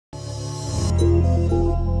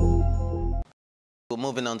We're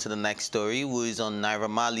moving on to the next story, who is on Naira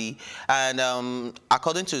Marley. And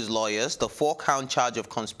according to his lawyers, the 4-count charge of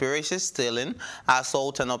conspiracy, stealing,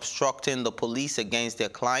 assault, and obstructing the police against their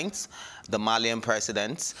clients, the Malian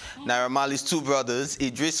presidents. Naira Marley's 2 brothers,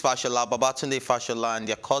 Idris Fashola, Babatunde Fashola, and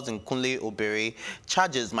their cousin Kunle Obere,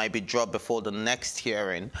 charges might be dropped before the next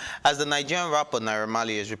hearing, as the Nigerian rapper Naira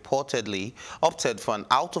Marley has reportedly opted for an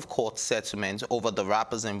out-of-court settlement over the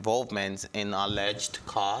rapper's involvement in alleged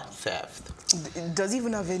car theft. Does he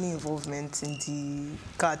even have any involvement in the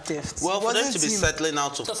car theft? Well, for them to be settling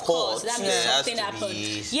out of court, that means something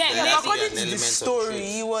happened. According to the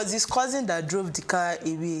story, it was his cousin that drove the car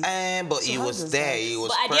away. But he was there. He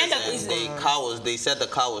was present. They said the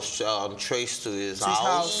car was traced to his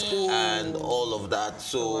house and all of that.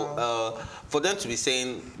 So for them to be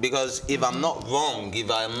saying, because if I'm not wrong,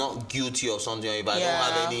 if I'm not guilty of something, or if I don't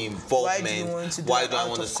have any involvement, why do I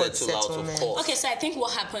want to settle out of court? Okay, so I think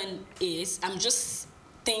what happened is, I'm just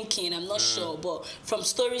thinking, I'm not sure, but from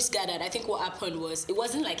stories gathered, I think what happened was, it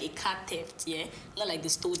wasn't like a car theft, not like they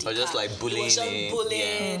stole the car. Just like bullying. It was just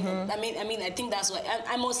bullying. I mean, I think that's why.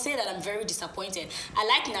 I must say that I'm very disappointed. I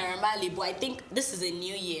like Naira Marley, but I think this is a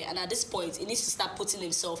new year, and at this point, he needs to start putting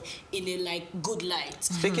himself in a good light.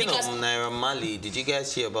 Speaking of Naira Marley, did you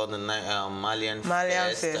guys hear about the Malian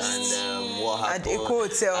Fest and what happened? At Eco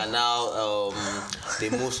Hotel. And now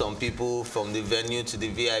they moved some people from the venue to the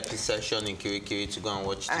VIP session in Kirikiri to go and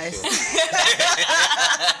watch the show.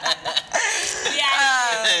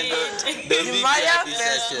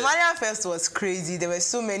 The Malian Fest was crazy. There were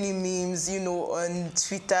so many memes, on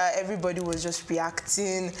Twitter. Everybody was just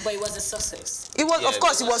reacting. But it was a success. It was, of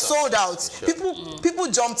course, it was sold out. Sure. People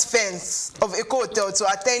jumped fence of Eco Hotel to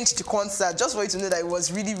attend the concert, just for you to know that it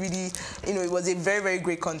was really, really, it was a very, very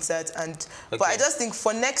great concert. But I just think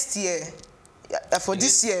for next year, for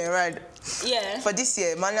this year, right? Yeah. For this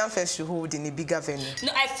year, Malian Fest should hold in a bigger venue.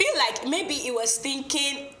 No, I feel like maybe he was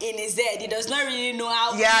thinking in his head. He does not really know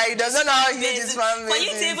how. Yeah, he doesn't know how huge his fan base is. For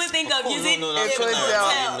you to even think of using a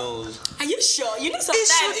hotel. Are you sure? You know,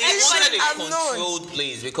 sometimes it wanted a controlled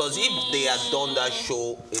place, because if they had done that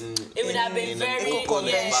show it would have been very an open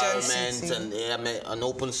environment and an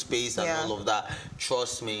open space and all of that,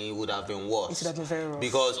 trust me, it would have been worse. It would have been very rough.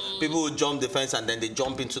 Because people would jump the fence and then they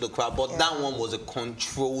jump into the crowd, but that one was a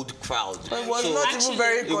controlled crowd. But it was not even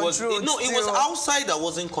very controlled. It was outside that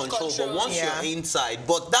wasn't controlled, but once you're inside,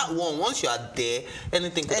 but that one, once you are there,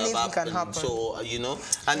 anything could have happened. So,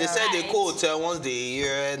 and they said they could tell once they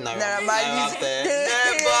hear Naira Marley,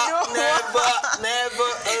 never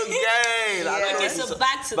again. Okay, so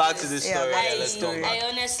back to the story. I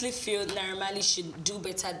honestly feel Naira Marley should do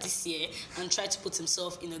better this year and try to put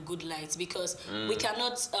himself in a good light, because we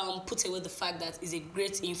cannot put away the fact that he's a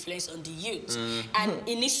great influence on the youth, and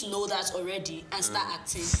he needs to know that already and start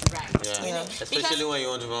acting right. Especially when you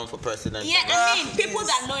want to run for president. I mean, people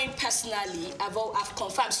that know him personally have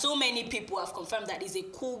confirmed. So many people have confirmed that he's a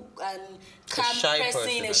cool and calm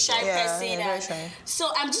person, a shy person.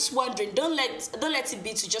 So I'm just wondering, don't let it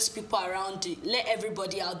be to just people around you. Let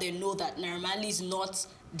everybody out there know that Naira Marley is not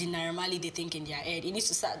the Naira Marley they think in their head. He needs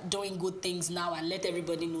to start doing good things now and let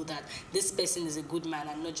everybody know that this person is a good man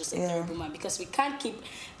and not just a terrible man. Because we can't keep,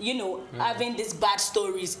 having these bad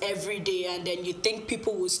stories every day, and then you think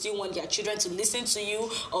people will still want their children to listen to you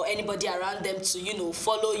or anybody around them to,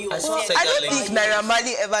 follow you. I don't think Naira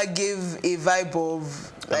Marley ever gave a vibe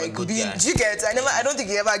of being. Do you get? I don't think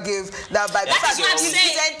he ever gave that vibe. That's what I'm saying.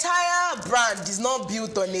 His entire brand is not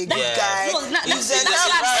built on a good guy. His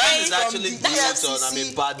entire brand is actually built on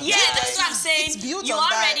a bad guy. That's what I'm saying. You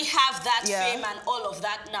already have that fame and all of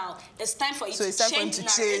that now. It's time for you to change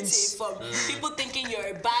narrative from people thinking you're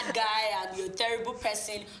a bad guy and you're a terrible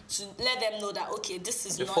person, to let them know that, okay, this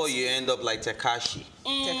is before you end up like Tekashi.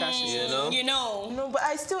 No, but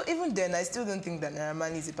I still don't think that Naira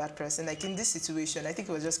Marley is a bad person. Like in this situation, I think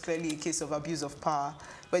it was just clearly a case of abuse of power,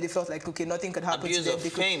 where they felt like, okay, nothing could happen to them. Abuse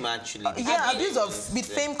of fame, actually. With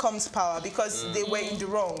fame comes power, because they were in the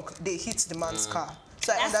wrong. They hit the man's car.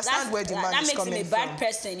 So I understand where the man is coming from. That makes him a bad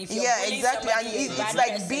person. If you're exactly. And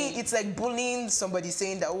it's like bullying somebody,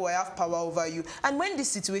 saying that, oh, I have power over you. And when this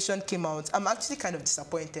situation came out, I'm actually kind of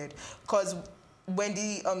disappointed, because when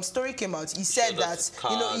the story came out, he said that,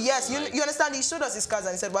 you know, yes, you understand, he showed us his cars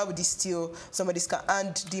and he said, why would he steal somebody's car?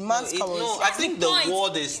 And the man's car was... No, I think the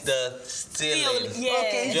word is the stealing.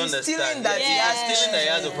 Okay, he's stealing that he has stealing that he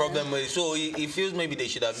has a problem with. So he feels maybe they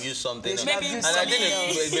should have used something. And I think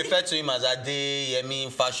it referred to him as Ade, Yemi,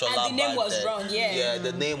 Fashola. And the name was wrong, Yeah,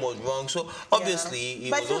 the name was wrong. So obviously,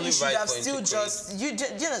 he was only right for him to create.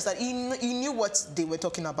 Do you understand? He knew what they were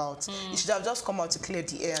talking about. He should have just come out to clear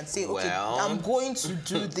the air and say, okay, I'm going to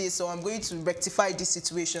do this, or I'm going to rectify this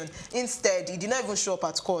situation. Instead, he did not even show up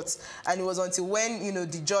at court, and it was until when, you know,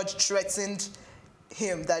 the judge threatened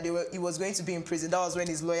him that he was going to be in prison. That was when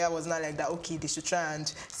his lawyer was not like that, okay, they should try and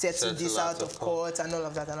settle this out of court and all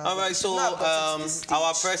of that. All right, so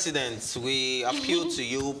our president, we appeal to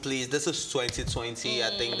you, please. This is 2020.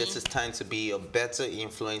 I think this is time to be a better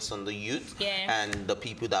influence on the youth and the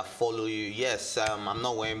people that follow you. Yes, I'm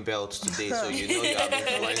not wearing belts today, so you know you have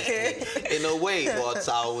influenced me in a way, but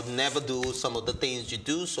I would never do some of the things you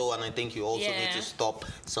do, and I think you also need to stop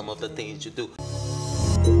some of the things you do.